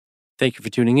Thank you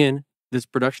for tuning in. This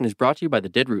production is brought to you by The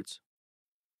Dead Roots.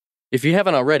 If you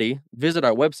haven't already, visit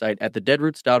our website at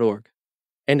thedeadroots.org.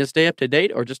 And to stay up to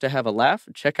date or just to have a laugh,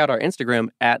 check out our Instagram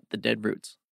at The Dead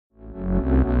Roots.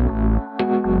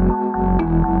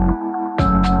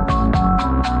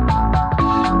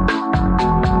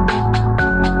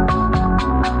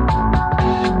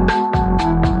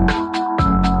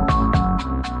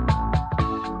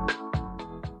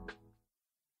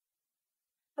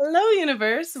 Hello,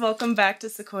 universe. Welcome back to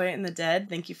Sequoia and the Dead.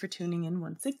 Thank you for tuning in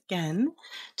once again.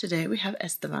 Today we have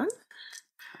Estefan.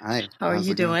 Hi. How are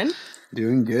you doing?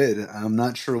 Doing good. I'm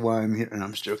not sure why I'm here. No,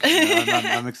 I'm just joking. No,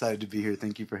 I'm excited to be here.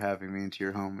 Thank you for having me into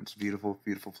your home. It's a beautiful,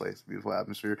 beautiful place, beautiful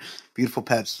atmosphere, beautiful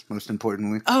pets, most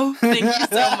importantly. Oh, thank you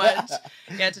so much.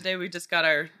 Yeah, today we just got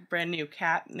our brand new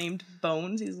cat named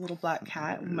Bones. He's a little black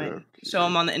cat. We might show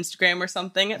him on the Instagram or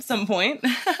something at some point.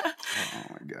 Oh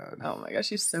my god. Oh my gosh,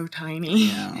 he's so tiny.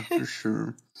 Yeah, for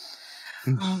sure.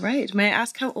 All right. May I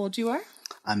ask how old you are?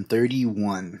 I'm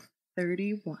 31.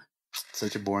 31.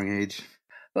 Such a boring age.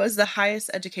 What is the highest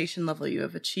education level you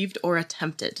have achieved or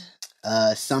attempted?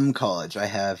 Some college. I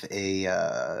have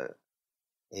a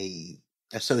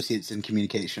associates in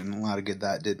communication. A lot of good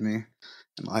that did me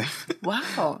in life.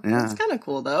 Wow. Yeah. That's kind of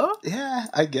cool, though. Yeah,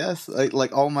 I guess.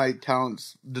 Like all my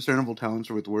talents, discernible talents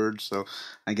are with words, so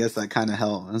I guess that kind of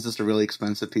helped. It's just a really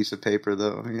expensive piece of paper,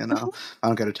 though, you know. I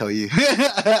don't got to tell you.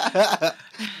 I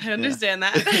understand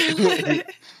that.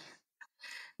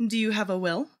 Do you have a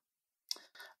will?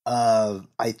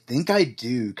 I think I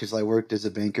do, because I worked as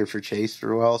a banker for Chase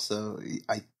for a while, so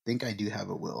I think I do have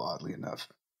a will, oddly enough.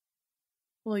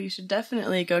 Well, you should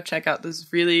definitely go check out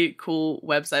this really cool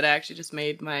website I actually just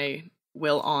made my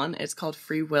will on. It's called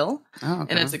Free Will, Oh,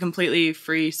 okay. and it's a completely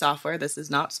free software. This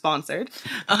is not sponsored.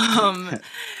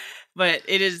 But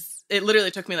it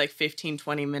literally took me like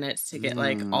 15-20 minutes to get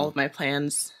like all of my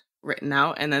plans written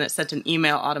out, and then it sent an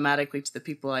email automatically to the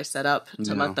people I set up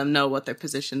to let them know what their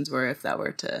positions were if that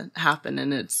were to happen.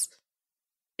 And it's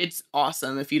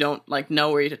awesome if you don't like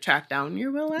know where to track down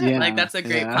your will at. Like that's a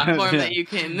great platform that you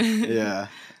can No,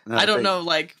 I don't know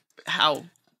like how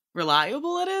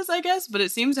reliable it is, I guess, but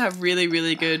it seems to have really,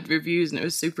 really good reviews, and it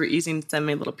was super easy to send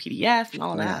me a little PDF and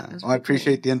all that. Well, I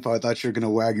appreciate the info. I thought you were going to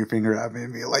wag your finger at me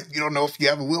and be like, you don't know if you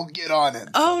have a will, get on it.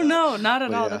 Oh, no, not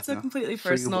at all. That's a completely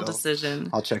personal decision.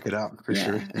 I'll check it out for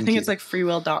sure. I think it's like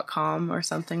freewill.com or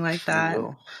something like that.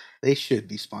 They should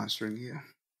be sponsoring you.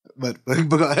 But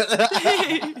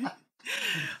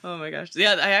Oh my gosh.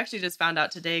 Yeah, I actually just found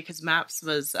out today because MAPS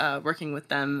was working with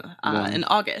them in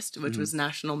August, which was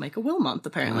National Make a Will Month,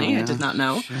 apparently. I did not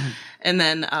know. Sure. And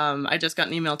then I just got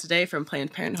an email today from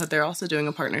Planned Parenthood. They're also doing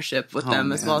a partnership with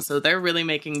them as well. So they're really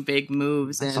making big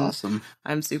moves. That's awesome.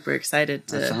 I'm super excited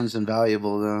to... That sounds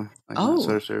invaluable, though. Like that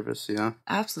sort of service, yeah.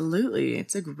 Absolutely.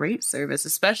 It's a great service,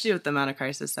 especially with the amount of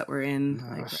crisis that we're in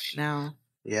right now.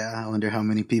 Yeah, I wonder how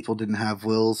many people didn't have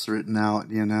wills written out,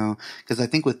 you know, because I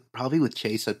think with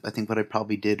Chase, I think what I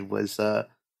probably did was, I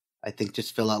think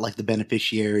just fill out like the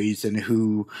beneficiaries and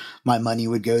who my money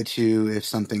would go to if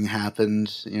something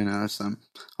happened, you know, so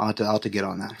I'll have to get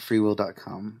on that,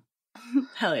 freewill.com.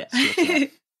 Hell yeah.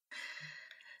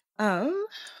 Let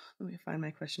me find my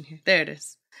question here. There it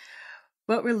is.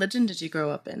 What religion did you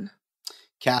grow up in?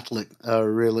 Catholic,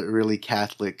 really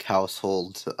Catholic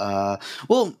household. We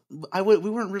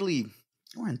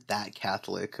weren't that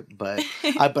Catholic, but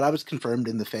I was confirmed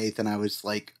in the faith, and I was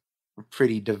like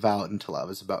pretty devout until I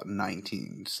was about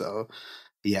 19. So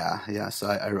yeah. So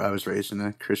I was raised in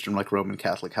a Christian, like Roman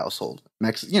Catholic household,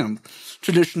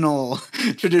 traditional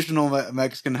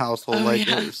Mexican household,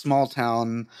 small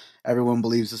town. Everyone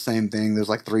believes the same thing. There's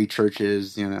like 3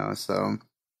 churches, you know, so.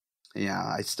 Yeah,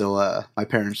 I still, my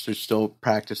parents still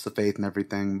practice the faith and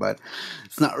everything, but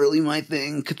it's not really my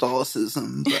thing,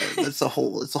 Catholicism, but it's a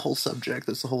whole subject,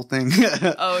 that's the whole thing.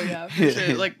 Oh yeah, for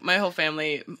sure. Like my whole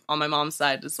family on my mom's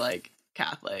side is like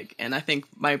Catholic, and I think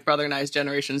my brother and I's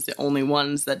generation is the only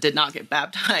ones that did not get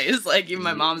baptized. Like even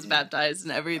my mom's baptized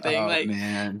and everything. Oh, like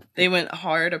man. They went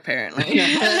hard apparently.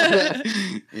 Yeah,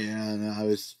 no, I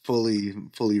was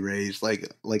fully raised like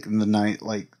in the night,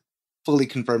 like fully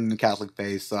confirmed in the Catholic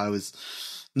faith, so I was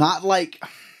not like,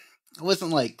 I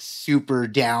wasn't like super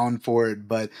down for it,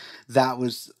 but I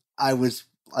was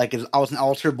an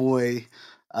altar boy.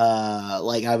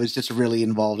 Like I was just really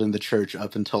involved in the church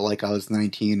up until like I was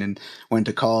 19 and went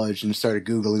to college and started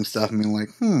Googling stuff and being like,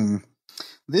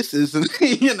 this isn't,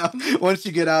 once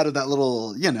you get out of that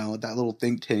little, that little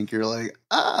think tank, you're like,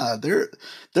 there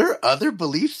are other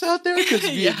beliefs out there?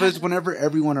 Because whenever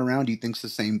everyone around you thinks the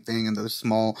same thing in those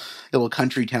small little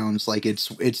country towns, like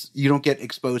it's you don't get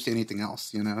exposed to anything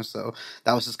else, so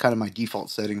that was just kind of my default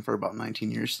setting for about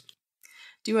 19 years.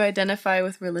 Do you identify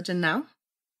with religion now?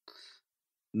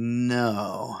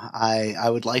 No, I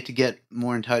would like to get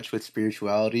more in touch with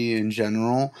spirituality in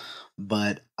general,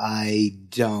 but I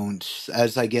don't.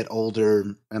 As I get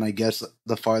older, and I guess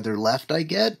the farther left I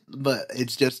get, but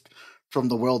it's just from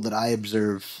the world that I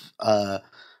observe,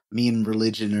 me and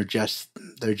religion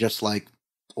they're just like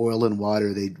oil and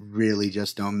water. They really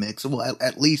just don't mix. Well,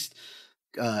 at least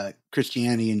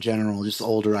Christianity in general, just the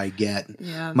older I get,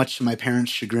 much to my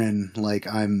parents' chagrin, like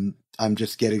I'm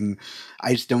just getting,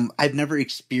 I've never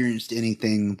experienced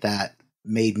anything that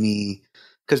made me,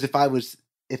 because if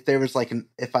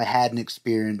I had an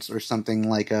experience or something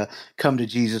like a come to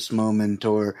Jesus moment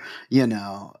or,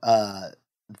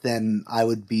 then I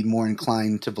would be more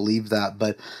inclined to believe that.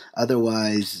 But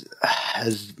otherwise,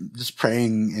 as just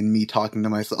praying and me talking to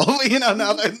myself, now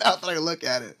that I look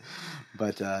at it.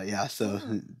 But so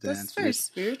that's very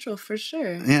spiritual for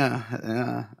sure.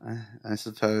 Yeah, I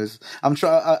suppose.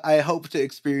 I hope to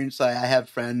experience. I have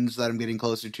friends that I'm getting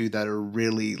closer to that are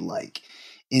really like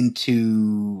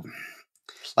into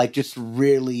like just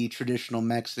really traditional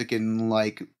Mexican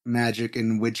like magic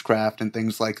and witchcraft and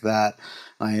things like that.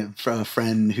 I have a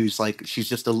friend who's like, she's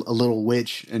just a little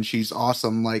witch and she's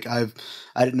awesome. Like I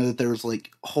didn't know that there was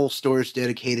like whole stores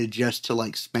dedicated just to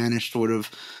like Spanish sort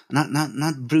of, not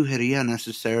brujeria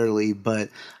necessarily, but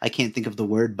I can't think of the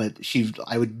word, but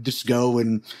I would just go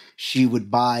and she would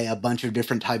buy a bunch of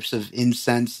different types of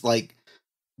incense. Like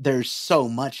there's so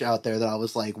much out there that I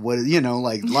was like, what,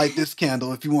 like light this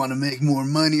candle if you want to make more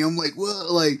money. I'm like,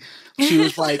 well, like she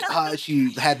was like,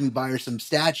 she had me buy her some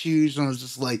statues and I was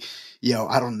just like, yo,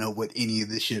 I don't know what any of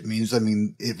this shit means. I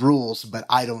mean, it rules, but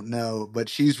I don't know. But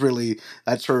she's really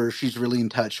in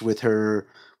touch with her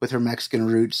Mexican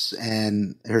roots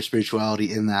and her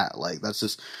spirituality in that. Like, that's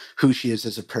just who she is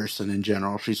as a person in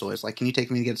general. She's always like, can you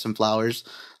take me to get some flowers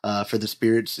for the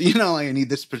spirits? Like, I need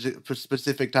this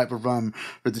specific type of rum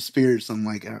for the spirits. I'm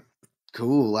like,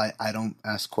 cool. I don't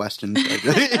ask questions.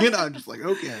 I'm just like,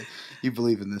 okay, you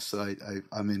believe in this, so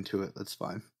I'm into it. That's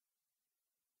fine.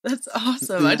 That's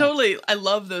awesome. Yeah. I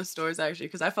love those stores actually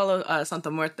because I follow Santa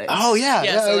Muerte. Oh yeah.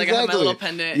 Yeah, so like exactly. I have my little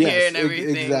pendant here and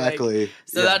everything. Exactly. Like,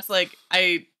 so that's like,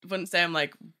 I wouldn't say I'm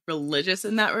like religious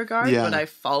in that regard, but I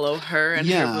follow her and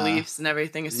her beliefs and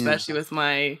everything, especially with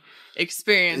my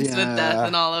experience with death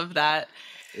and all of that.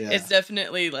 Yeah. It's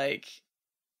definitely like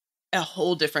a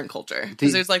whole different culture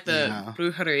because there's like the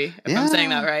brujerie, if I'm saying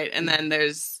that right, and then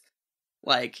there's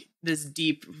like this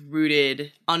deep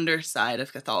rooted underside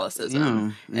of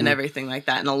Catholicism and everything like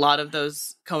that. And a lot of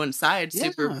those coincide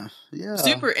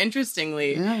super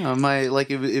interestingly. Yeah.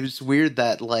 It was weird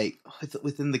that like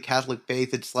within the Catholic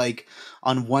faith, it's like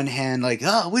on one hand, like,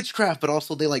 witchcraft, but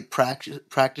also they like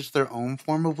practice their own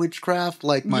form of witchcraft.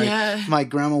 Like my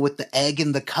grandma with the egg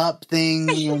in the cup thing,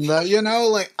 and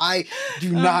like I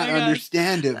do not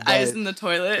understand it. But, eyes in the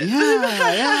toilet.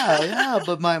 Yeah.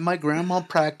 But my grandma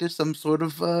practiced some sort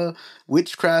of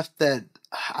witchcraft that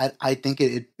I think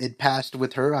it passed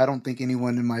with her. I don't think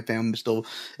anyone in my family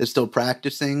is still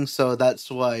practicing. So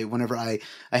that's why whenever I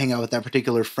hang out with that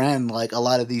particular friend, like a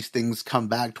lot of these things come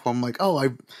back to him. Like, oh,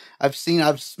 I've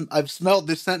smelled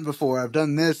this scent before. I've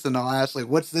done this, and I'll ask like,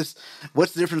 what's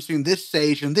the difference between this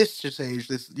sage and this sage?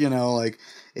 This, like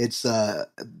it's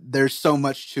there's so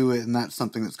much to it, and that's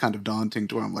something that's kind of daunting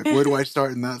to where I'm like, where do I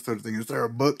start in that sort of thing? Is there a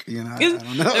book? I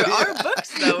don't know. There are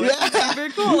books though, which is super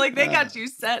cool. Like they got you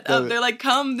set up. They're like,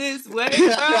 come this way,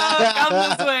 come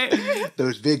this way.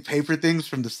 Those big paper things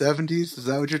from the 70s. Is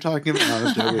that what you're talking about? No, I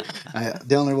was joking.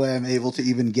 The only way I'm able to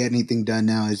even get anything done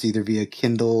now is either via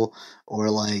Kindle or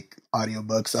like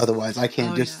audiobooks. Otherwise, I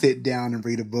can't sit down and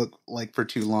read a book like for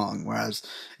too long. Whereas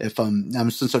if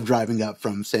since I'm driving up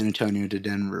from San Antonio to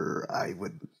Denver, I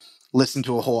would listen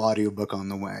to a whole audiobook on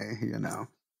the way,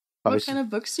 What kind of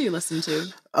books do you listen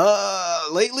to?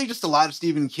 Lately just a lot of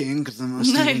Stephen King because I'm a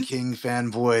Stephen King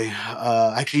fanboy.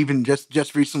 Actually, even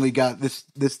just recently got this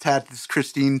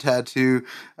Christine tattoo.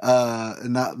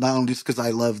 Not only just because I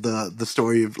love the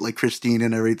story of like Christine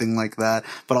and everything like that,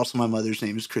 but also my mother's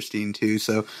name is Christine too.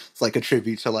 So it's like a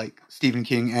tribute to like Stephen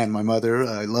King and my mother.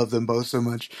 I love them both so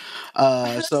much.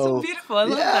 That's so beautiful. I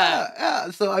love that.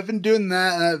 Yeah. So I've been doing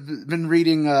that, and I've been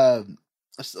reading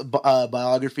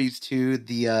biographies too.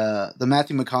 The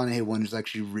Matthew McConaughey one is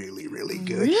actually really, really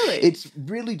good. Really? It's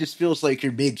really just feels like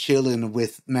you're big chilling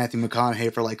with Matthew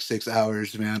McConaughey for like 6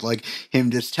 hours, man. Like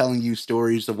him just telling you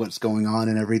stories of what's going on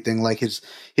and everything. Like his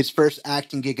first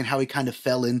acting gig and how he kind of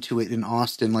fell into it in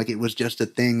Austin. Like it was just a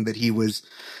thing that he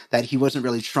wasn't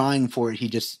really trying for it. He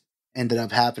just ended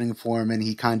up happening for him, and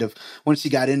he kind of, once he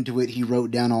got into it, he wrote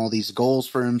down all these goals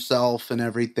for himself and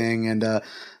everything, and that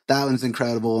one's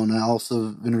incredible. And I also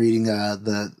been reading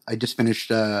I just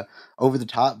finished Over the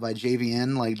Top by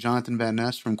JVN, like Jonathan Van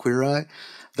Ness from Queer Eye.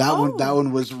 That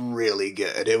one was really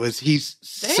good. He's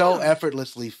so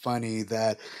effortlessly funny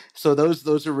that, so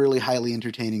those are really highly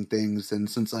entertaining things. And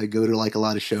since I go to like a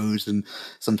lot of shows, and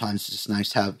sometimes it's just nice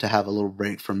to have a little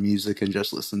break from music and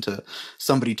just listen to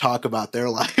somebody talk about their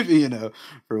life,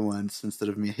 for once, instead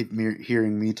of me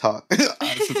hearing me talk.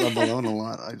 Since I'm alone a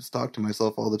lot, I just talk to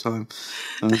myself all the time.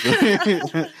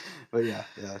 But yeah.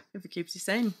 If it keeps you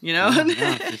sane,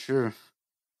 Yeah, for sure.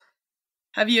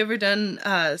 Have you ever done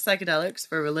psychedelics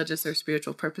for religious or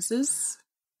spiritual purposes?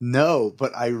 No,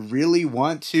 but I really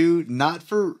want to, not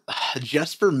for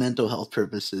just for mental health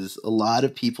purposes. A lot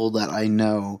of people that I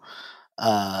know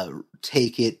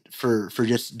take it for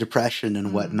just depression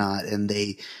and whatnot, and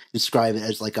they describe it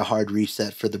as like a hard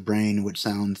reset for the brain, which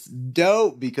sounds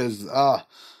dope because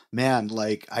man,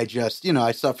 like I just,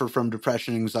 I suffer from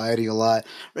depression, anxiety a lot.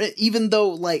 Even though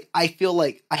like I feel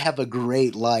like I have a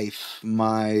great life,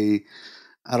 my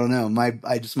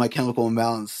chemical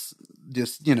imbalance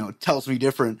just, tells me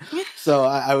different. So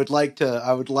I would like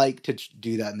to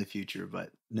do that in the future,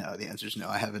 but no, the answer is no,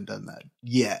 I haven't done that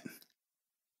yet.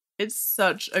 It's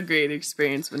such a great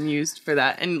experience when used for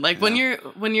that. And like when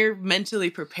you're mentally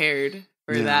prepared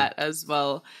for that as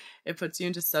well, it puts you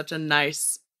into such a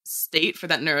nice state for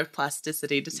that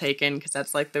neuroplasticity to take in, because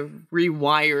that's like the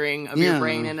rewiring of your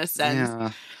brain in a sense.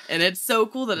 Yeah. And it's so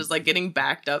cool that it's like getting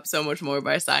backed up so much more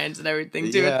by science and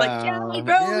everything too. Yeah. It's like,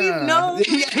 bro, we've known.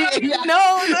 We've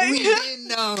been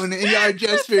known. And I'm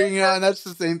just figuring out, and that's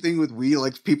the same thing with weed.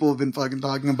 Like people have been fucking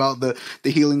talking about the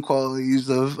healing qualities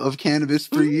of cannabis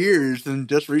for years, and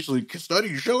just recently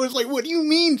studies show. It's like, what do you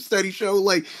mean studies show?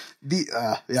 Like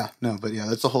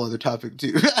that's a whole other topic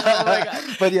too. Oh my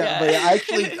God. But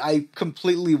actually I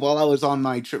completely, while I was on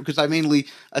my trip, because I mainly,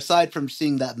 aside from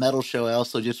seeing that metal show, I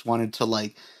also just wanted to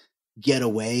like get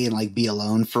away and like be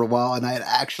alone for a while, and I had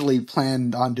actually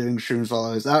planned on doing shrooms while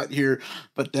I was out here,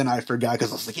 but then I forgot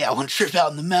because I was like, I want to trip out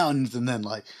in the mountains, and then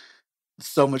like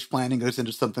so much planning goes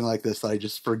into something like this, I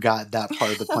just forgot that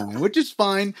part of the plan, which is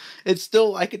fine. It's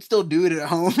still, I could still do it at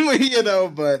home,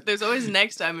 but there's always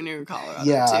next time when you're in Colorado.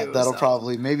 Yeah, too, that'll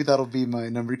that'll be my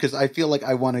number, because I feel like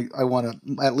I want to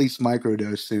at least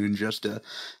microdose soon, just to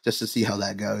see how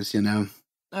that goes,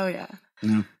 Oh yeah.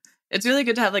 It's really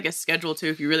good to have like a schedule too,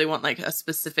 if you really want like a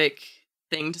specific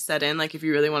thing to set in. Like if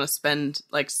you really want to spend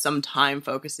like some time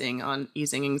focusing on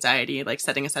easing anxiety, like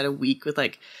setting aside a week with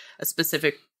like a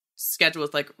specific schedule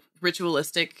with like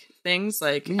ritualistic things.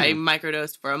 Like I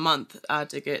microdosed for a month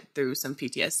to get through some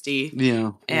PTSD.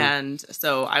 Yeah. And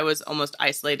so I was almost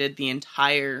isolated the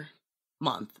entire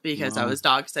month because I was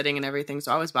dog sitting and everything.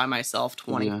 So I was by myself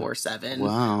 24/7.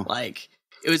 Wow. Like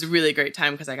it was a really great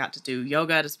time because I got to do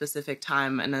yoga at a specific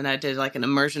time. And then I did like an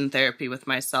immersion therapy with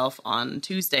myself on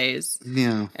Tuesdays.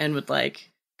 Yeah. And would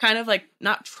like kind of like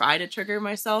not try to trigger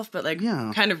myself, but like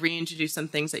kind of reintroduce some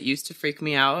things that used to freak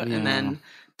me out. Yeah. And then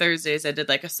Thursdays I did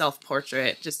like a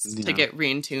self-portrait just to get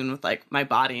in tune with like my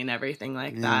body and everything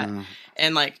like that.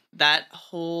 And like that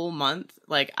whole month,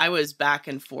 like I was back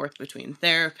and forth between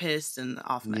therapists and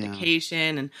off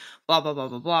medication and blah, blah, blah,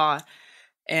 blah, blah.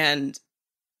 And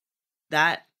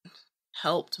that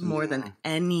helped more than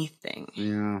anything.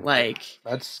 Yeah. Like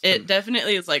it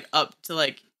definitely is like up to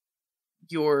like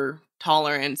your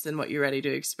tolerance and what you're ready to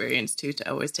experience too, to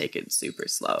always take it super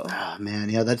slow. Oh man,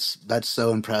 yeah, that's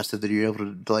so impressive that you're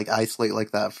able to like isolate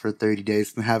like that for 30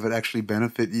 days and have it actually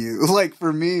benefit you. Like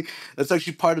for me, that's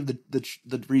actually part of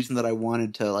the reason that I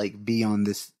wanted to like be on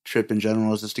this trip in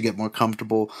general, is just to get more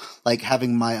comfortable, like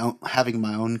having my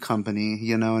own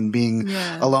company, and being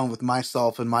alone with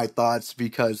myself and my thoughts,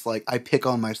 because like I pick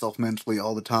on myself mentally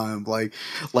all the time. Like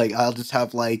I'll just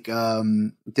have like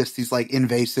just these like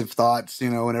invasive thoughts,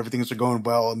 when everything's going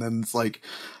well, and then it's like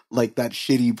that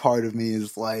shitty part of me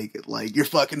is like you're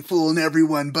fucking fooling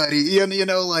everyone, buddy.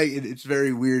 Like it's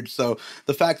very weird. So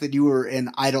the fact that you were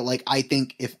in, I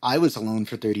think if I was alone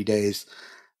for 30 days,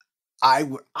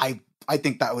 I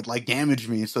think that would like damage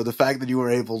me. So the fact that you were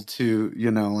able to,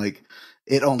 like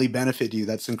it only benefit you,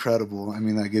 that's incredible. I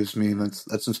mean, that gives me,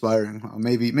 that's inspiring.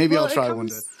 Maybe I'll try one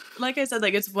day. Like I said,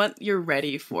 like it's what you're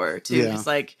ready for too. It's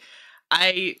like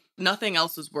nothing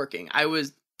else was working.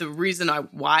 The reason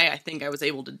why I think I was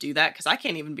able to do that, because I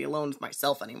can't even be alone with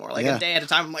myself anymore. Like a day at a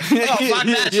time, I'm like, oh, fuck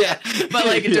that shit. But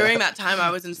like during that time, I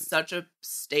was in such a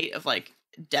state of like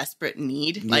desperate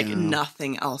need. Like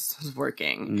nothing else was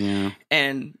working. Yeah.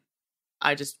 And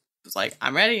I just was like,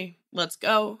 I'm ready. Let's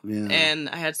go. Yeah. And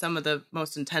I had some of the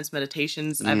most intense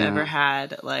meditations I've ever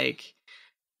had. Like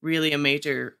really a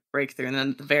major breakthrough. And then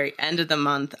at the very end of the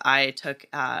month, I took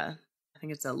I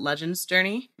think it's a Legends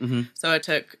journey. Mm-hmm. So I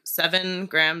took 7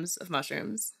 grams of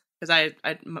mushrooms because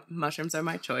mushrooms are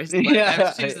my choice. Like, I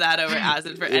would choose that over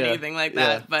acid for anything like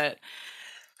that. But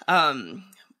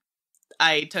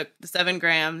I took the 7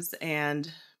 grams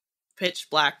and pitch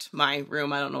blacked my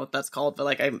room. I don't know what that's called, but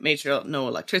like I made sure no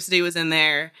electricity was in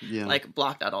there. Yeah. Like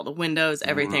blocked out all the windows,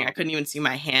 everything. I couldn't even see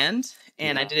my hand.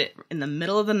 And I did it in the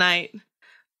middle of the night,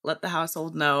 let the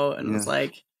household know, and was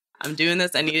like, I'm doing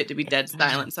this. I need it to be dead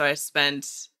silent. So I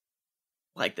spent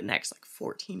like the next like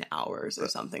 14 hours or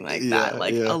something like that,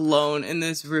 like alone in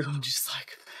this room. Just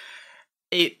like,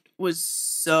 it was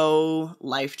so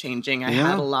life-changing. I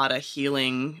had a lot of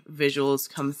healing visuals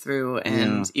come through,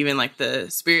 and even like the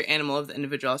spirit animal of the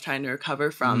individual I was trying to recover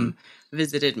from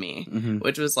visited me,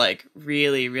 which was like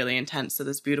really, really intense. So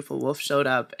this beautiful wolf showed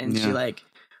up, and she like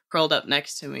curled up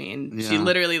next to me, and she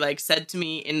literally like said to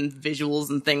me in visuals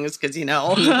and things, because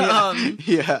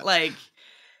like,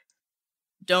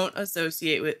 don't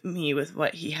associate with me with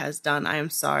what he has done. I am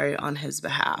sorry on his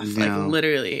behalf. Like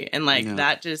literally. And like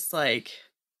that just like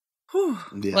whew,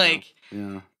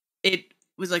 it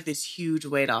was like this huge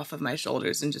weight off of my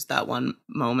shoulders in just that one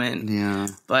moment.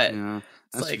 But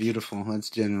that's like, beautiful. That's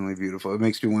genuinely beautiful. It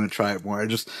makes me want to try it more.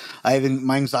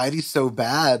 My anxiety's so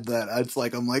bad that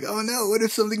I'm like, oh no, what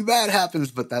if something bad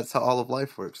happens? But that's how all of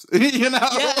life works, you know?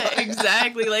 Yeah,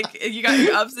 exactly. Like you got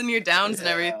your ups and your downs and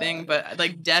everything, but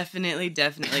like definitely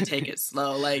take it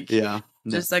slow. Like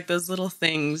just like those little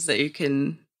things that you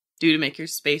can do to make your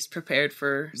space prepared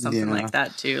for something like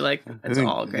that too. Like it's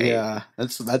all great. Yeah,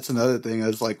 that's another thing.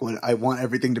 It's like when I want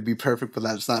everything to be perfect, but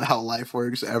that's not how life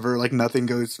works ever. Like nothing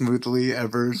goes smoothly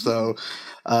ever. So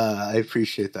I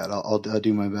appreciate that. I'll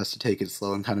do my best to take it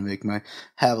slow and kind of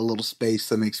have a little space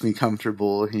that makes me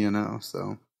comfortable. You know,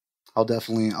 so. I'll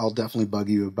definitely bug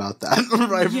you about that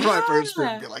right from my first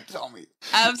trip. Be like, tell me.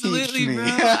 Absolutely, bro.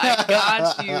 I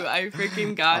got you. I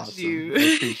freaking got you.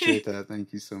 I appreciate that.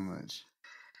 Thank you so much.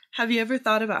 Have you ever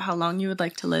thought about how long you would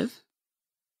like to live?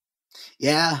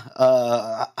 Yeah,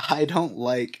 I don't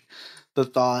like the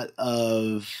thought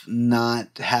of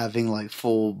not having like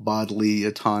full bodily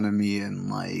autonomy, and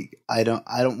like I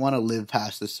don't want to live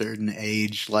past a certain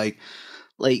age. Like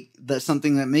that's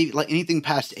something that maybe like anything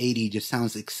past 80 just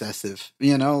sounds excessive.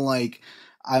 You know, like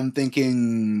I'm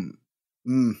thinking,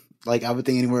 like I would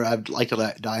think anywhere I'd like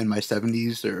to die in my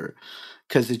 70s, or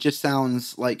because it just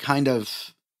sounds like kind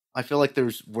of. I feel like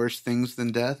there's worse things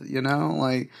than death, you know?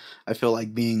 Like, I feel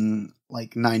like being,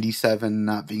 like, 97,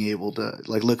 not being able to,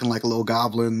 like, looking like a little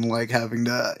goblin, like, having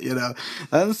to, you know?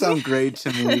 That doesn't sound great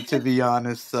to me, to be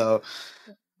honest. So,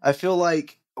 I feel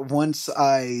like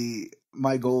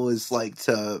my goal is, like,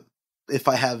 I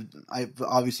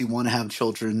obviously want to have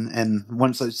children, and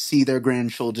once I see their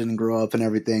grandchildren grow up and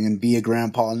everything and be a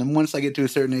grandpa, and then once I get to a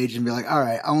certain age and be like, all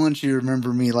right, I want you to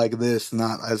remember me like this,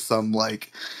 not as some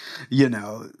like, you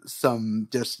know, some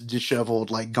just disheveled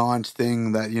like gaunt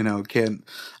thing that, you know,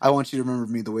 I want you to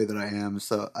remember me the way that I am.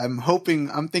 So I'm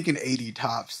thinking 80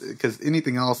 tops, because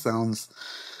anything else sounds,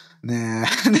 nah,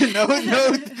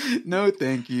 no,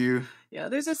 thank you. Yeah,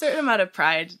 there's a certain amount of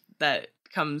pride that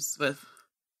comes with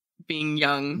being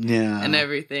young and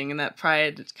everything, and that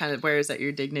pride kind of wears at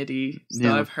your dignity.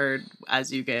 So I've heard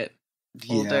as you get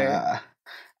older. Yeah.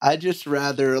 I just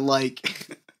rather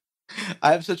like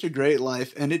I have such a great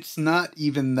life, and it's not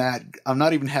even that I'm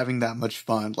not even having that much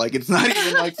fun. Like it's not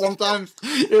even like sometimes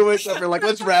you wake up and like,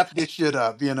 let's wrap this shit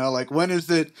up, you know, like when is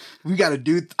it I gotta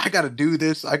do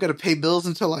this, I gotta pay bills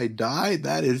until I die.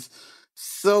 That is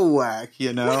so whack,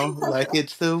 you know, like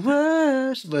it's the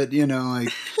worst, but you know,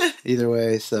 like either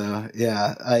way. So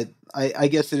yeah, I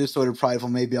guess it is sort of prideful.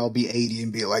 Maybe I'll be 80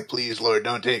 and be like, please Lord,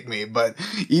 don't take me. But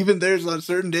even there's on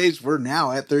certain days, we're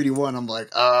now at 31, I'm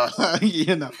like,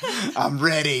 you know, I'm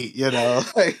ready, you know,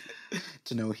 like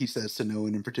he says to no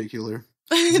one in particular.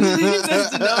 He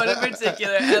says to no one in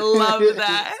particular. I love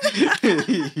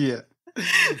that. Yeah.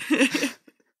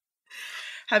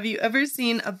 Have you ever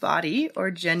seen a body or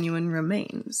genuine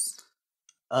remains?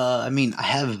 I mean, I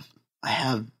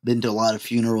have been to a lot of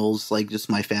funerals. Like, just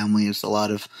my family is a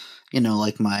lot of, you know,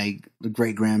 like my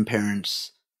great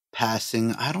grandparents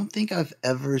passing. I don't think I've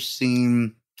ever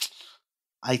seen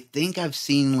I think I've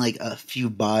seen like a few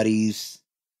bodies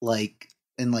like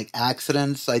in like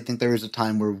accidents. I think there was a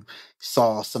time where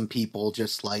saw some people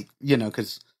just like,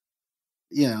 because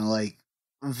like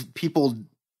people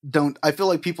don't, I feel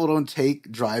like people don't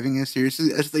take driving as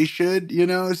seriously as they should,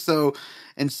 so,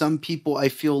 and some people I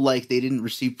feel like they didn't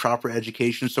receive proper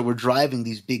education, so we're driving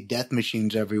these big death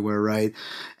machines everywhere, right?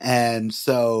 And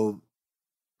so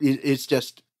it's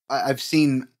just, I've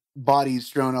seen bodies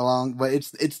thrown along, but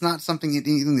it's not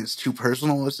anything that's too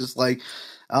personal. It's just like,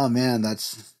 oh man,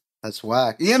 that's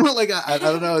whack. Like I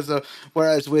don't know. So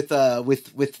whereas with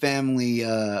family,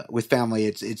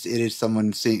 it is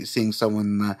someone seeing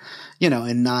someone,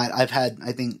 and not. I've had,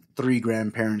 I think, 3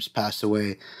 grandparents pass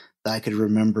away that I could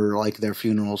remember like their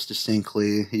funerals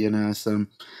distinctly. So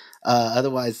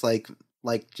otherwise, like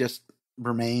just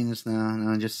remains,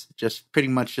 no, just pretty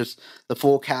much just the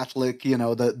full Catholic,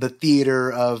 the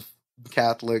theater of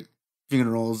Catholic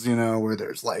funerals, where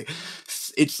there's like,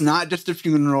 it's not just a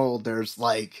funeral, there's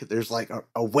like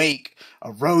a wake,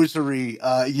 a rosary,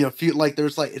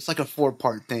 there's like, it's like a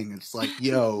 4-part thing. It's like,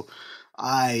 yo,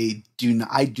 I do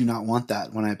not want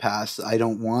that when I pass. I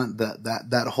don't want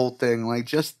that whole thing. Like,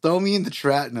 just throw me in the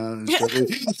trash. No,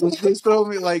 just throw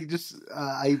me, like, just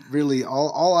I really,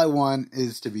 all I want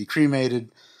is to be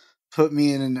cremated, put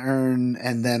me in an urn,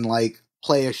 and then like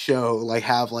play a show, like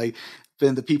have like,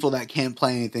 then the people that can't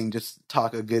play anything just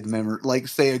talk a good memory, like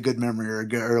say a good memory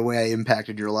or a way I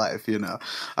impacted your life.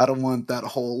 I don't want that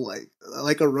whole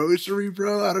like a rosary,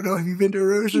 bro. I don't know. Have you been to a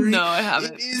rosary? No, I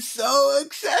haven't. It is so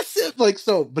excessive. Like,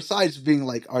 so besides being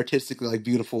like artistically like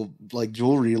beautiful, like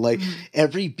jewelry, like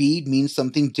every bead means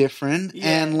something different,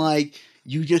 and like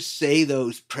you just say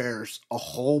those prayers a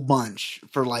whole bunch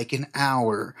for like an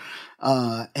hour,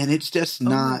 and it's just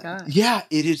not. Yeah,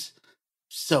 it is.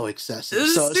 So excessive.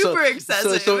 This is super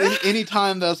excessive. So any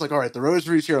time that's like, all right, the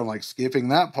rosary's here, I'm like skipping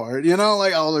that part,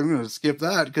 like, I'm going to skip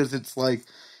that because it's like,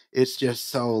 it's just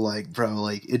so like, bro,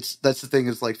 like that's the thing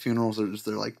is like funerals are just,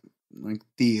 they're like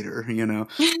theater,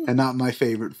 and not my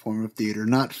favorite form of theater,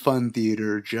 not fun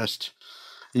theater, just,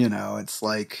 it's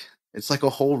like a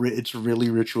whole, it's really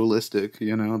ritualistic,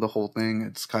 the whole thing.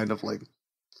 It's kind of like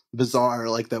bizarre,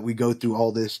 like that we go through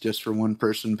all this just for one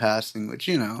person passing, which,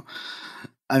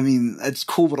 I mean, it's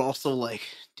cool, but also like,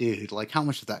 dude, like how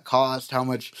much does that cost? How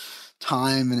much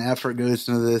time and effort goes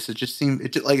into this? It just seems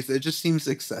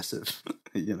excessive,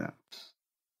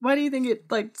 Why do you think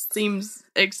it like seems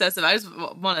excessive? I just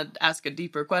want to ask a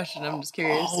deeper question. I'm just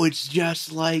curious. Oh, it's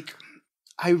just like,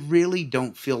 I really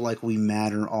don't feel like we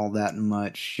matter all that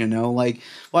much, like,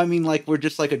 well, I mean, like we're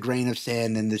just like a grain of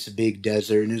sand in this big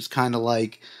desert, and it's kind of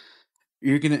like,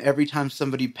 you're gonna, every time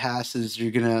somebody passes, you're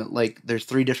gonna like, there's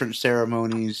 3 different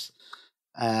ceremonies,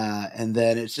 and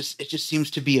then it just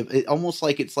seems to be almost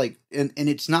like it's like, and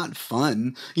it's not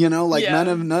fun, like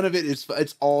none of it is.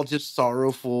 It's all just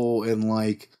sorrowful, and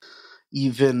like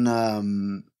even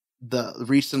the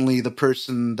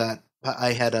person that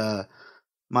I had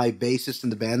my bassist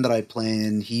in the band that I play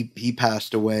in, he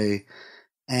passed away.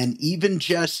 And even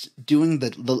just doing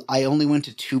the I only went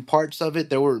to 2 parts of it.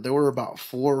 There were about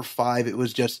 4 or 5. It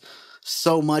was just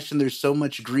so much, and there's so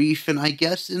much grief. And I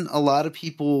guess a lot of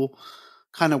people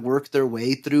kind of work their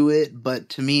way through it. But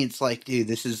to me, it's like, dude,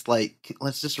 this is like,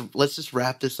 let's just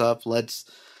wrap this up. Let's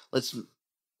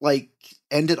like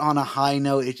end it on a high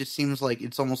note. It just seems like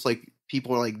it's almost like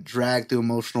people are like dragged through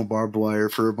emotional barbed wire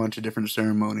for a bunch of different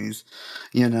ceremonies,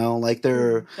 like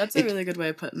that's a really good way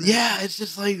of putting it. Yeah, it's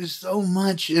just like there's so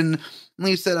much. And like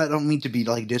you said, I don't mean to be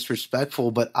like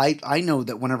disrespectful, but I know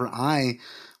that whenever I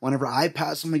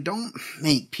pass, I'm like, don't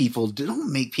make people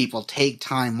take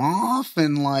time off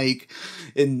and like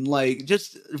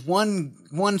just one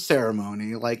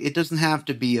ceremony. Like, it doesn't have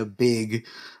to be a big,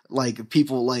 like,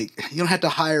 people, like, you don't have to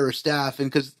hire a staff, and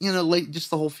because like just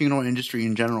the whole funeral industry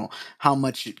in general, how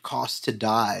much it costs to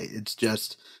die. It's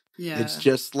just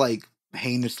like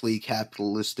heinously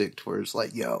capitalistic towards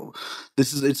like, yo,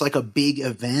 it's like a big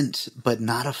event but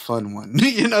not a fun one.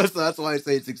 So that's why I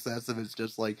say it's excessive. It's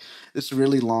just like this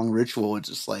really long ritual. It's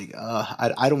just like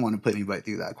I don't want to put anybody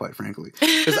through that, quite frankly,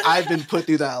 because I've been put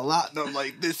through that a lot, and I'm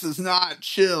like, this is not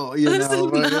chill, this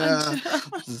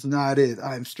is not it.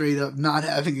 I'm straight up not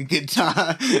having a good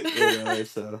time.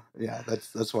 So yeah,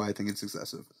 that's why I think it's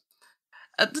excessive.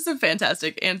 That's a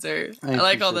fantastic answer. I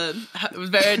like all it was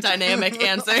very dynamic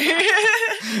answer.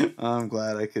 I'm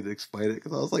glad I could explain it,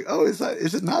 because I was like, oh, is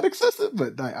it not excessive?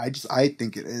 But I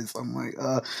think it is. I'm like,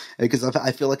 because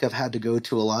I feel like I've had to go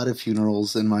to a lot of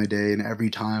funerals in my day, and every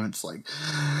time it's like,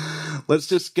 let's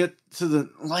just get to the,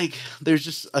 like, there's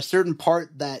just a certain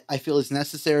part that I feel is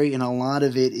necessary, and a lot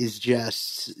of it is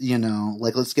just,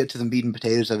 like, let's get to the meat and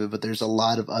potatoes of it, but there's a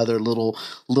lot of other little,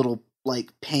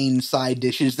 like, pain side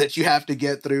dishes that you have to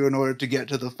get through in order to get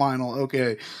to the final,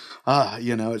 okay,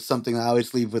 it's something I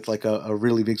always leave with, like, a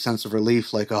really big sense of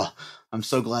relief, like, oh, I'm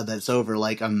so glad that's over.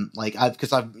 Like,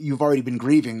 because you've already been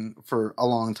grieving for a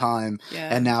long time,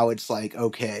 and now it's like,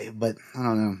 okay, but I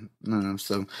don't know.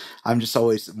 So I'm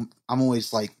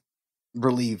always like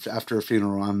relieved after a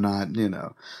funeral. I'm not,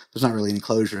 there's not really any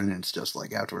closure, and it's just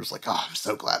like afterwards, like, oh, I'm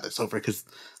so glad that's over, because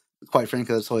quite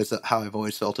frankly, that's always how I've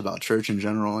always felt about church in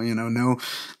general.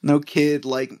 No kid,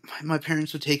 like, my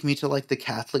parents would take me to, like, the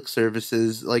Catholic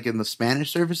services, like, in the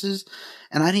Spanish services,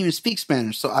 and I didn't even speak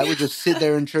Spanish, so I would just sit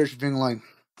there in church being like,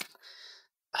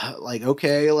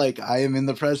 okay, like, I am in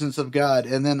the presence of God.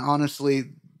 And then,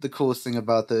 honestly, the coolest thing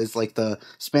about that is, like, the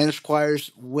Spanish choir's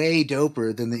way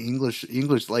doper than the English.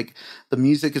 Like, the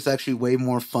music is actually way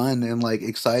more fun and, like,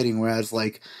 exciting, whereas,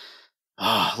 like,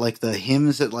 the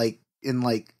hymns that, like, in,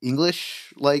 like,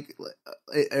 English, like,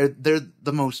 they're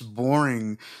the most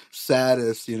boring,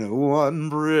 saddest, one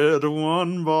bread,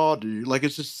 one body. Like,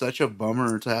 it's just such a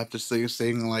bummer to have to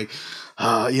sing like,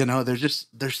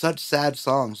 they're such sad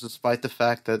songs, despite the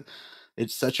fact that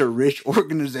it's such a rich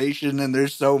organization, and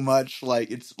there's so much,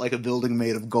 like, it's like a building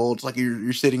made of gold. It's like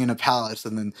you're sitting in a palace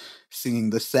and then singing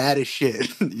the saddest shit,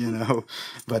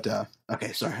 But,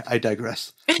 okay, sorry, I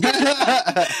digress. No,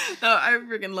 I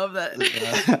freaking love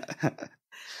that.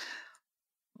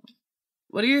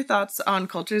 What are your thoughts on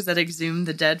cultures that exhume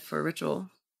the dead for ritual?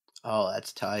 Oh,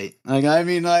 that's tight. Like, I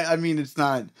mean, it's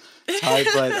not tight,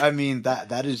 but I mean,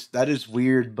 that is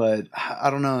weird, but I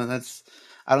don't know.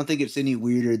 I don't think it's any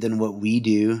weirder than what we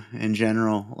do in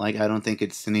general. Like, I don't think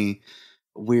it's any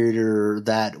weirder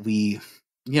that we,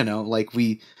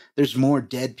 there's more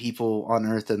dead people on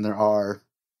Earth than there are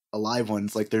alive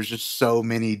ones. Like, there's just so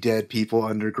many dead people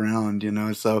underground,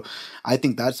 so I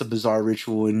think that's a bizarre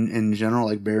ritual in general,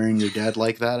 like burying your dead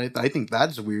like that. I think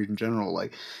that's weird in general,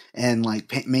 like, and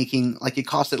like making, like, it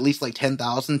costs at least like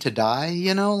 $10,000 to die,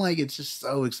 like, it's just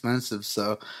so expensive.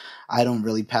 So I don't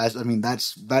really pass. I mean,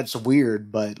 that's weird,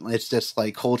 but it's just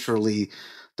like culturally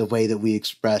the way that we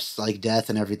express, like, death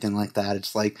and everything like that.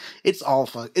 It's like, it's all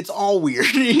weird,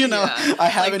 I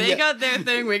haven't. Like, they got their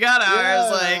thing, we got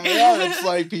ours. It's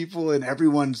like people, and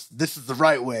everyone's, this is the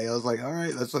right way. I was like, all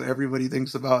right, that's what everybody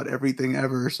thinks about everything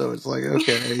ever. So it's like,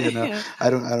 okay, I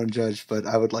don't judge, but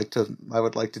I would like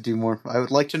to do more. I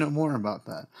would like to know more about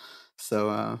that.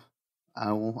 So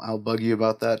I'll bug you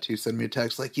about that too. Send me a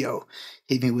text like, yo,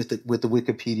 hit me with the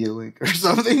Wikipedia link or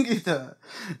something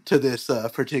to this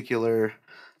particular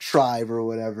tribe or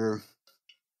whatever.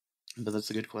 But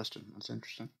that's a good question. That's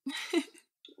interesting.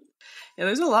 Yeah,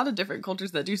 there's a lot of different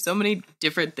cultures that do so many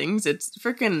different things. It's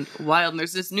freaking wild. And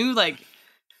there's this new, like,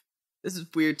 this is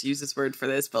weird to use this word for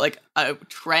this, but, like, a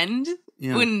trend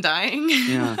when dying.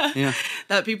 Yeah.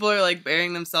 That people are, like,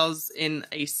 burying themselves in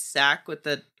a sack with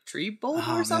a tree bulb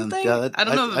or something. Yeah, I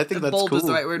don't know if the bulb is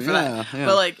the right word for that. Yeah.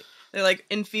 But, like, they're, like,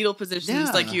 in fetal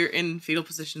positions. Like, you're in fetal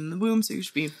position in the womb, so you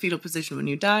should be in fetal position when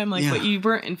you die. I'm like, but you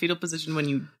weren't in fetal position when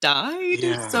you died.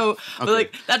 Yeah. So, but,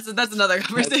 like, that's another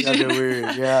conversation. That's kind of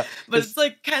weird, yeah. But it's,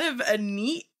 like, kind of a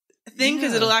neat thing,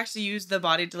 because it'll actually use the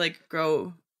body to, like,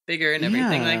 grow bigger and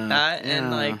everything like that. And,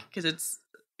 like, because it's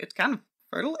kind of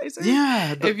fertilizer.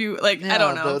 Yeah. If you, like, I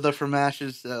don't know. The from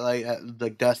ashes,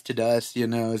 like dust to dust,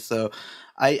 so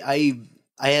I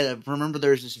remember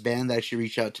there was this band that actually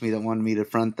reached out to me that wanted me to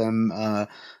front them out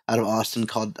of Austin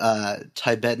called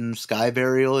Tibetan Sky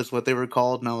Burial is what they were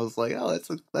called, and I was like, oh,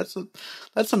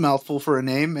 that's a mouthful for a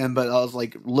name, but I was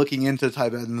like looking into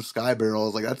Tibetan Sky Burial, I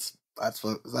was like,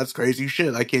 that's crazy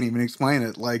shit. I can't even explain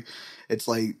it. Like, it's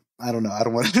like, I don't know. I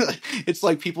don't want to. It's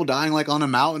like people dying like on a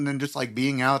mountain and just like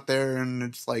being out there, and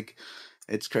it's like,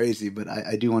 it's crazy. But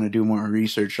I do want to do more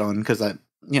research on, because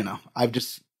I've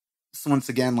just, once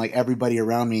again, like, everybody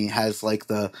around me has like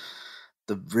the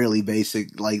really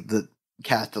basic, like, the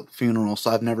Catholic funeral, so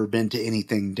I've never been to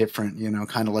anything different,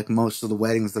 kind of like most of the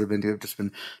weddings that I've been to have just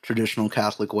been traditional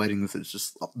Catholic weddings. It's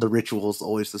just the ritual's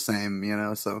always the same,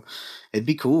 so it'd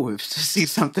be cool to see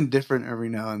something different every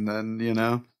now and then,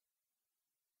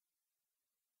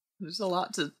 There's a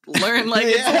lot to learn. Like,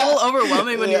 it's a little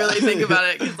overwhelming when you really think about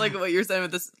it. Because, like, what you're saying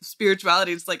with this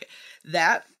spirituality, it's like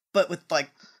that, but with,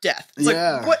 like, death. It's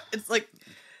like, what? It's like,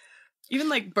 even,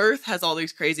 like, birth has all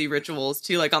these crazy rituals,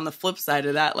 too. Like, on the flip side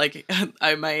of that, like,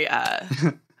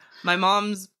 my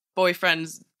mom's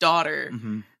boyfriend's daughter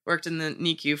worked in the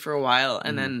NICU for a while,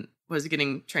 and then was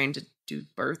getting trained to do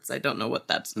births. I don't know what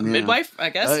that's, a midwife, I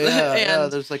guess. Yeah,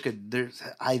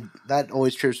 that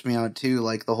always trips me out too,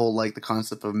 like the whole, like the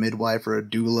concept of midwife or a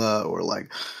doula or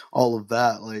like all of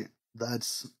that, like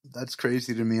that's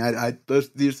crazy to me.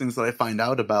 These things that I find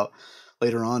out about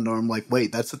later on, or I'm like,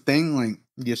 wait, that's a thing? Like,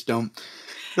 you just don't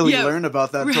really learn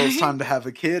about that until it's time to have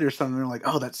a kid or something. You're like,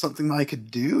 oh, that's something that I could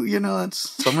do, that's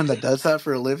someone that does that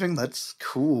for a living. That's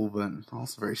cool, but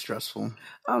also very stressful.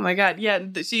 Oh my God. Yeah.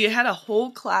 She had a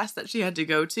whole class that she had to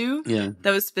go to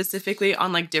that was specifically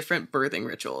on like different birthing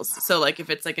rituals. So like if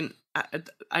it's like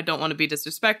I don't want to be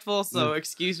disrespectful, so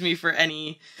excuse me for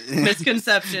any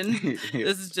misconception.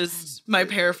 This is just my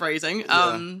paraphrasing.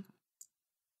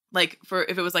 Like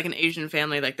if it was like an Asian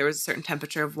family, like there was a certain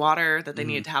temperature of water that they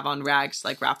needed to have on rags to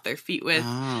like wrap their feet with.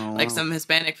 Oh, like some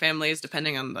Hispanic families,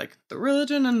 depending on like the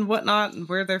religion and whatnot and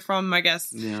where they're from, I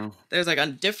guess. Yeah. There's like a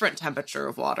different temperature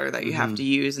of water that you have to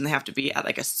use, and they have to be at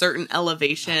like a certain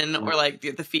elevation, or like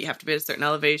the feet have to be at a certain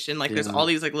elevation. Like there's all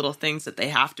these like little things that they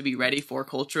have to be ready for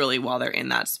culturally while they're in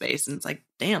that space. And it's like,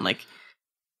 damn, like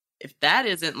if that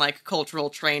isn't like cultural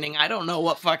training, I don't know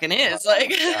what fucking is. Like,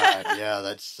 God, yeah,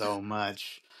 that's so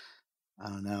much. I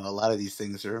don't know. A lot of these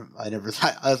things I never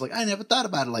thought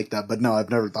about it like that. But no, I've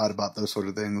never thought about those sort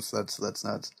of things. That's nuts.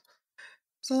 There's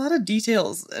a lot of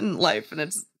details in life, and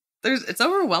it's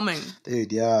overwhelming.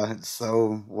 Dude, yeah.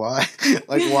 So why?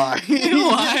 Like, why?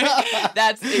 Why?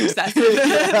 That's excessive.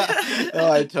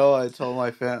 No, I told my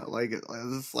family, like,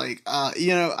 it's like,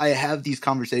 I have these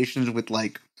conversations with,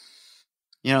 like,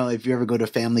 if you ever go to a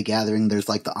family gathering, there's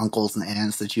like the uncles and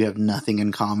aunts that you have nothing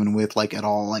in common with, like at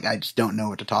all. Like I just don't know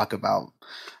what to talk about.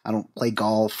 I don't play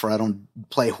golf, or I don't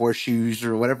play horseshoes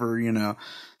or whatever,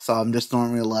 So I'm just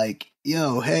normally like,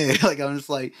 yo, hey, like I'm just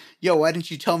like, yo, why didn't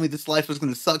you tell me this life was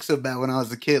gonna suck so bad when I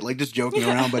was a kid? Like just joking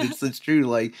around, but it's true.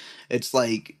 Like it's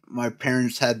like my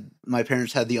parents had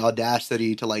the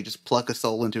audacity to like just pluck a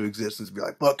soul into existence and be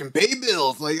like, fucking pay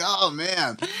bills. Like, oh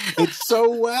man, it's so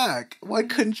whack. Why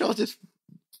couldn't y'all just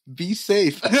be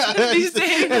safe? Be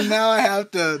safe. And now I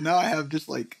have just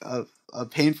like a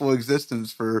painful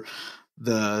existence for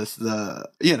the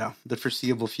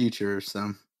foreseeable future.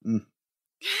 So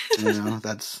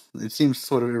it seems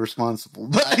sort of irresponsible,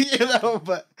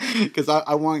 but because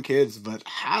I want kids, but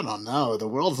I don't know, the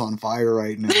world's on fire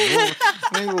right now.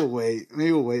 Maybe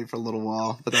we'll wait for a little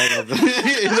while, but I love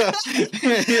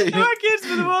it. I want kids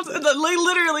for the world, like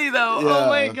literally though. Oh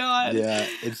my God, yeah,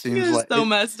 it seems like so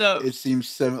messed up. It seems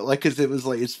so like, because it was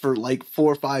like, it's for like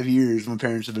 4 or 5 years my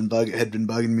parents had been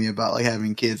bugging me about like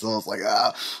having kids. I was like,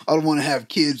 I don't want to have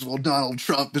kids while Donald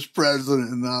Trump is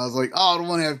president, and I was like, I don't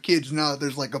want to have kids now that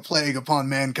there's like a plague upon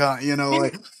mankind,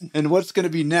 like, and what's going to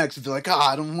be next? Be like,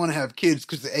 I don't want to have kids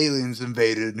because the aliens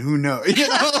invaded, and who knows,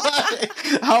 like,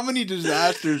 how many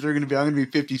disasters are going to be? I'm going to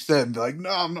be 57 and be like, no,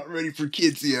 I'm not ready for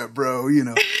kids yet, bro.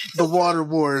 The water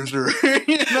wars are,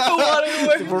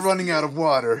 we're running out of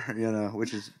water,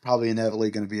 which is probably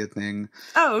inevitably going to be a thing.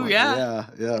 Oh, yeah.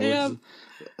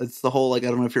 It's the whole, like, I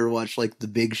don't know if you ever watched like The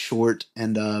Big Short,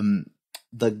 and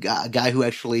the guy who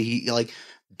actually he like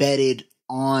betted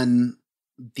on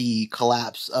the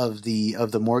collapse of the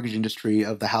mortgage industry,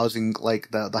 of the housing,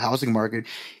 like the housing market.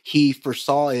 He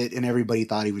foresaw it, and everybody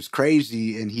thought he was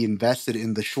crazy, and he invested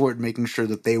in the short, making sure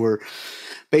that they were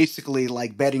basically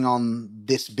like betting on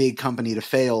this big company to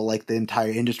fail, like the entire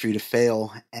industry to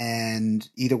fail. And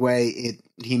either way,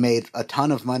 he made a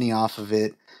ton of money off of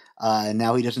it. And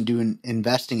now he doesn't do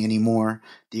investing anymore.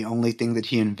 The only thing that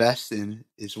he invests in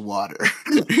is water.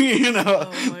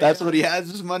 That's God. What he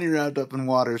has his money wrapped up in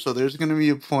water. So there's going to be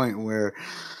a point where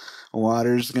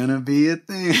water's going to be a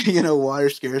thing.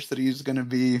 Water scarcity is going to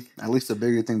be at least a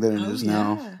bigger thing than it is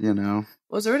now.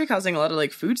 Well, it's already causing a lot of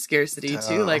like food scarcity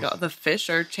too. Like all the fish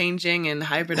are changing and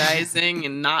hybridizing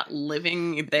and not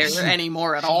living there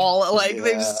anymore at all. Like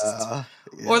they just,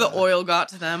 or the oil got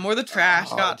to them, or the trash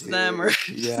got to them, or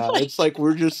it's like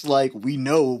we're just like, we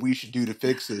know what we should do to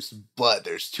fix this, but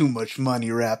there's too much money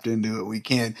wrapped into it. We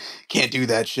can't do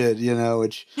that shit.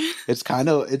 Which it's kind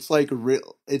of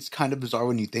bizarre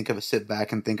when you sit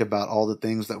back and think about all the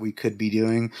things that we could be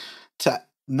doing to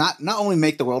not only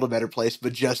make the world a better place,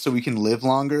 but just so we can live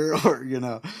longer, or,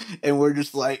 and we're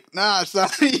just like, nah, it's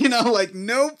not, like,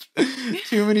 nope.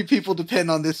 Too many people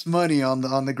depend on this money on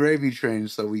the gravy train.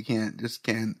 So we can't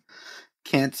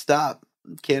stop.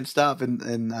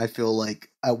 And I feel like,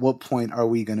 at what point are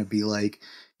we going to be like,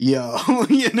 yo,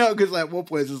 because at what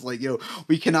point is it's like, yo,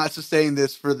 we cannot sustain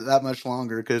this for that much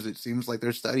longer, because it seems like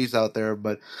there's studies out there,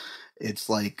 but it's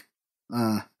like,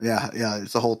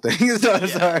 It's a whole thing. So,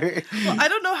 sorry. Well, I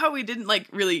don't know how we didn't like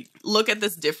really look at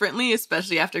this differently,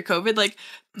 especially after COVID. Like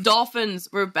dolphins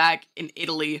were back in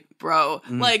Italy, bro.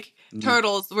 Like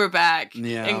turtles were back,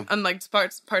 and like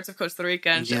parts of Costa Rica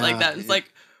and shit like that. And it's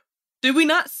like, did we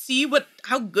not see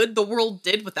how good the world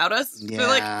did without us?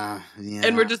 Yeah,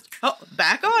 and we're just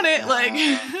back on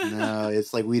it. No,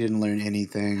 it's like we didn't learn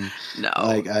anything. No,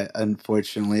 like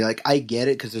unfortunately, like I get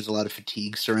it because there's a lot of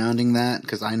fatigue surrounding that.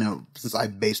 Because I know since I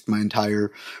based my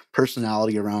entire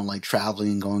personality around like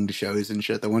traveling and going to shows and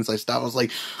shit, that once I stopped, I was like,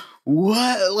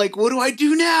 what? Like, what do I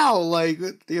do now? Like,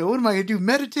 what am I gonna do?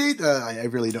 Meditate? I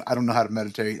really don't. I don't know how to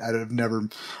meditate. I've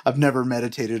never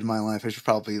meditated in my life. I should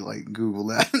probably like Google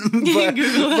that.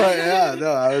 but yeah,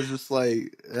 no, I was just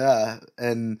like, yeah.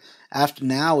 And after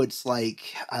now, it's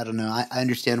like I don't know. I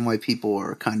understand why people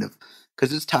are kind of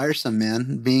because it's tiresome,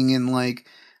 man. Being in like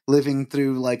living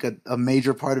through like a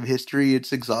major part of history,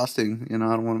 it's exhausting. I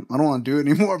don't want to do it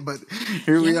anymore. But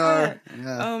here we are.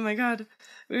 Yeah. Oh my god.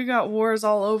 We got wars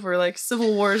all over, like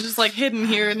civil wars, just like hidden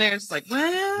here and there. It's like,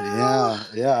 well,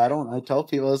 yeah. I tell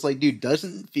people, it's like, dude,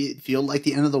 doesn't feel like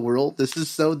the end of the world. This is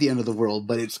so the end of the world,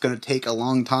 but it's going to take a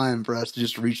long time for us to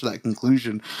just reach that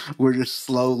conclusion. We're just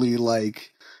slowly,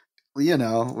 like,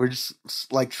 we're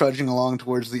just like trudging along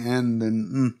towards the end,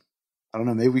 and I don't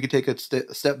know. Maybe we could take a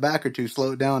step back or two,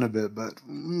 slow it down a bit. But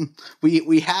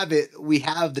we have it. We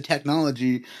have the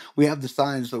technology. We have the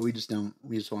science, but we just don't.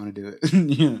 We just want to do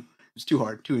it. It's too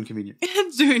hard, too inconvenient.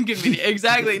 It's too inconvenient.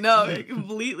 Exactly. No,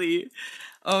 completely.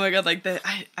 Oh my god, like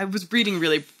I was reading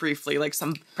really briefly, like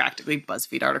some practically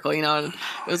BuzzFeed article, and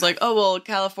it was like, oh well,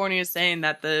 California is saying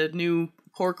that the new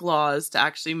pork laws to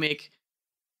actually make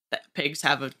that pigs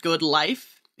have a good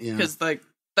life because like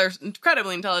they're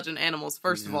incredibly intelligent animals,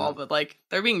 first of all, but like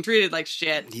they're being treated like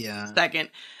shit. Second.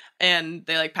 And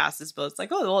they like pass this bill. It's like,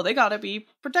 oh well, they gotta be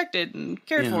protected and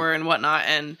cared for and whatnot.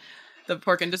 And the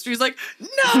pork industry is like, no!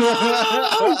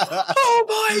 Oh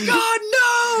my god,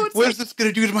 no! What is this going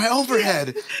to do to my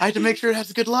overhead? I have to make sure it has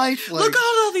a good life. Like, look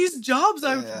at all these jobs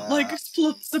I've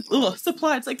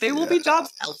supplied. It's like, there will be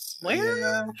jobs elsewhere.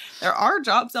 Yeah. There are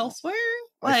jobs elsewhere.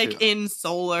 Like in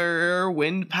solar,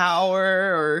 wind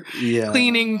power, or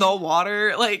cleaning the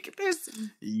water. Like, there's...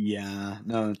 Yeah,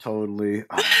 no, totally.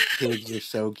 Oh, pigs are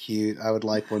so cute. I would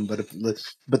like one, but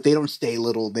they don't stay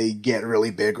little. They get really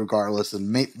big regardless.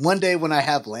 And one day when I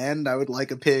have land, I would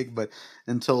like a pig. But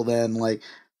until then, like,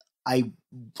 I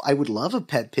would love a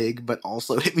pet pig, but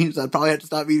also it means I'd probably have to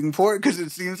stop eating pork because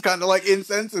it seems kind of like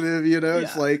insensitive,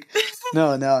 It's like,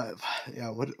 no,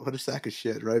 what a sack of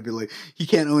shit, right? Be like, he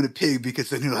can't own a pig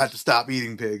because then he'll have to stop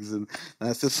eating pigs, and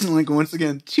that's just like once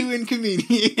again too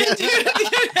inconvenient.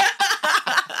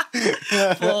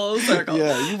 Full circle.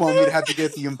 Yeah, you want me to have to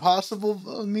get the impossible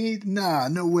meat? Nah,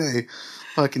 no way.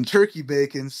 Fucking turkey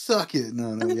bacon, suck it.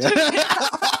 No,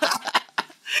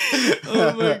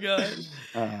 Oh my god.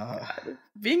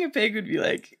 Being a pig would be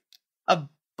like a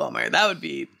bummer. That would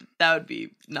be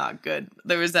not good.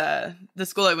 There was the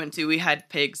school I went to, we had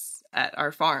pigs at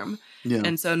our farm. Yeah.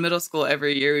 And so in middle school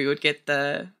every year we would get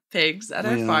the pigs at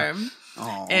our farm.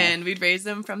 Aww. And we'd raise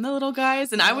them from the little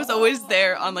guys. And I was always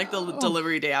there on like the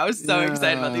delivery day. I was so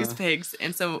excited about these pigs.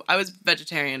 And so I was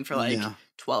vegetarian for like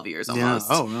 12 years almost.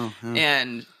 Yeah. Oh no. Yeah.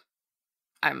 And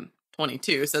I'm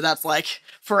 22, so that's like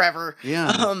forever.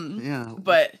 Yeah.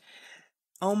 But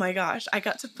oh my gosh, I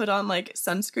got to put on like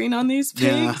sunscreen on these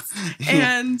pigs,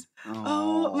 and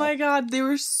oh my god, they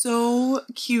were so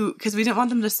cute because we didn't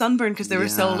want them to sunburn because they were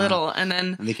so little,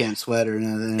 and they can't sweat or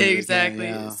nothing.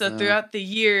 Exactly. So throughout the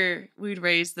year, we'd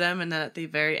raise them, and then at the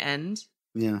very end,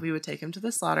 we would take them to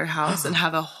the slaughterhouse and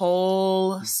have a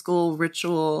whole school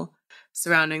ritual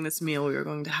surrounding this meal we were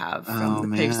going to have from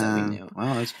the pigs that we knew.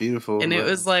 Wow, that's beautiful. And it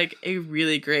was like a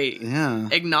really great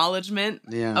acknowledgement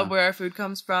of where our food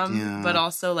comes from, but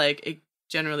also like a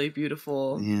generally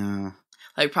beautiful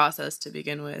like process to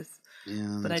begin with.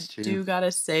 Yeah, but I do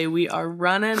gotta say, we are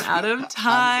running out of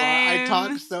time. I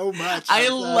talk so much. I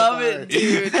love it,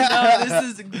 dude. No, this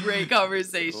is a great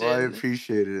conversation. Well, I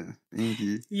appreciate it. Thank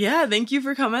you. Yeah, thank you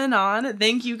for coming on.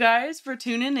 Thank you guys for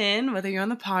tuning in, whether you're on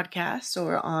the podcast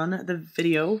or on the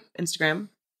video, Instagram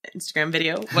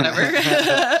video, whatever.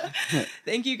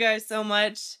 Thank you guys so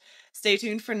much. Stay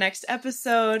tuned for next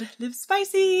episode. Live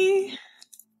spicy.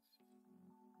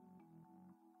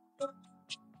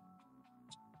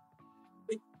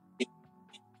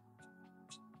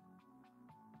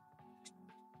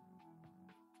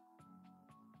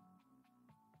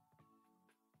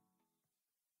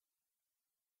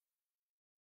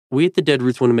 We at the Dead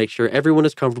Roots want to make sure everyone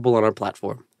is comfortable on our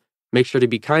platform. Make sure to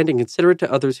be kind and considerate to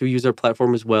others who use our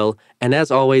platform as well, and as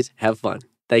always, have fun.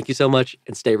 Thank you so much,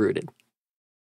 and stay rooted.